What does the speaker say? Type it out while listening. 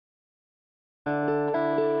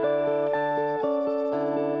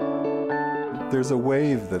There's a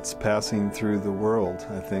wave that's passing through the world,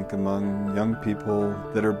 I think, among young people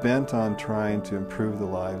that are bent on trying to improve the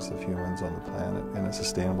lives of humans on the planet in a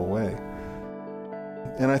sustainable way.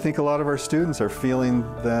 And I think a lot of our students are feeling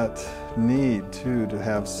that need, too, to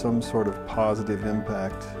have some sort of positive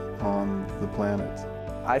impact on the planet.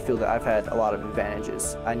 I feel that I've had a lot of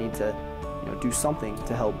advantages. I need to do something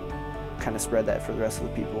to help kind of spread that for the rest of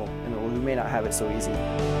the people in the world who may not have it so easy.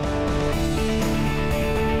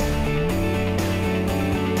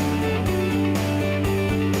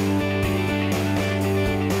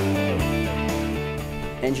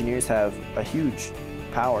 Engineers have a huge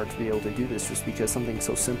power to be able to do this just because something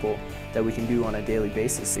so simple that we can do on a daily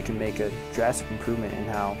basis, it can make a drastic improvement in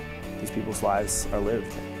how these people's lives are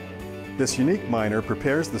lived. This unique minor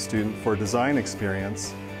prepares the student for a design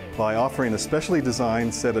experience by offering a specially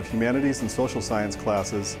designed set of humanities and social science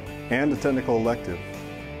classes and a technical elective.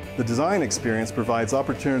 The design experience provides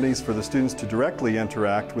opportunities for the students to directly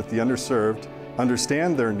interact with the underserved,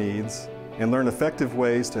 understand their needs, and learn effective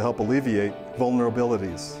ways to help alleviate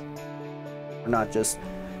vulnerabilities. We're not just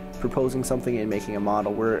proposing something and making a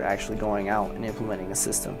model, we're actually going out and implementing a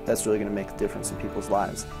system that's really going to make a difference in people's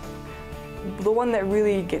lives. The one that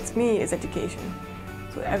really gets me is education.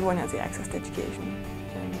 So everyone has the access to education.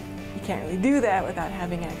 And you can't really do that without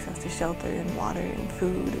having access to shelter and water and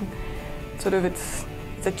food. And sort of it's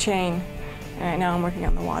a chain. And right now I'm working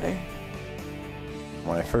on the water.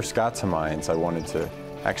 When I first got to mines, I wanted to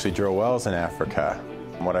actually drill wells in Africa.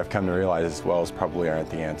 What I've come to realize is wells probably aren't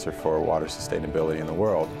the answer for water sustainability in the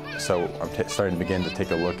world. So I'm starting to begin to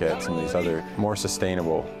take a look at some of these other more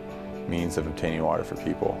sustainable means of obtaining water for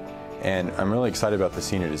people. And I'm really excited about the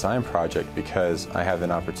senior design project because I have an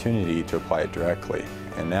opportunity to apply it directly.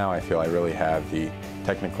 And now I feel I really have the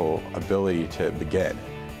technical ability to begin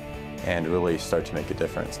and really start to make a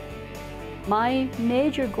difference. My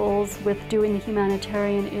major goals with doing the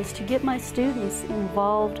humanitarian is to get my students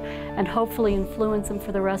involved and hopefully influence them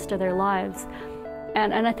for the rest of their lives.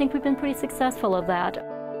 And I think we've been pretty successful of that.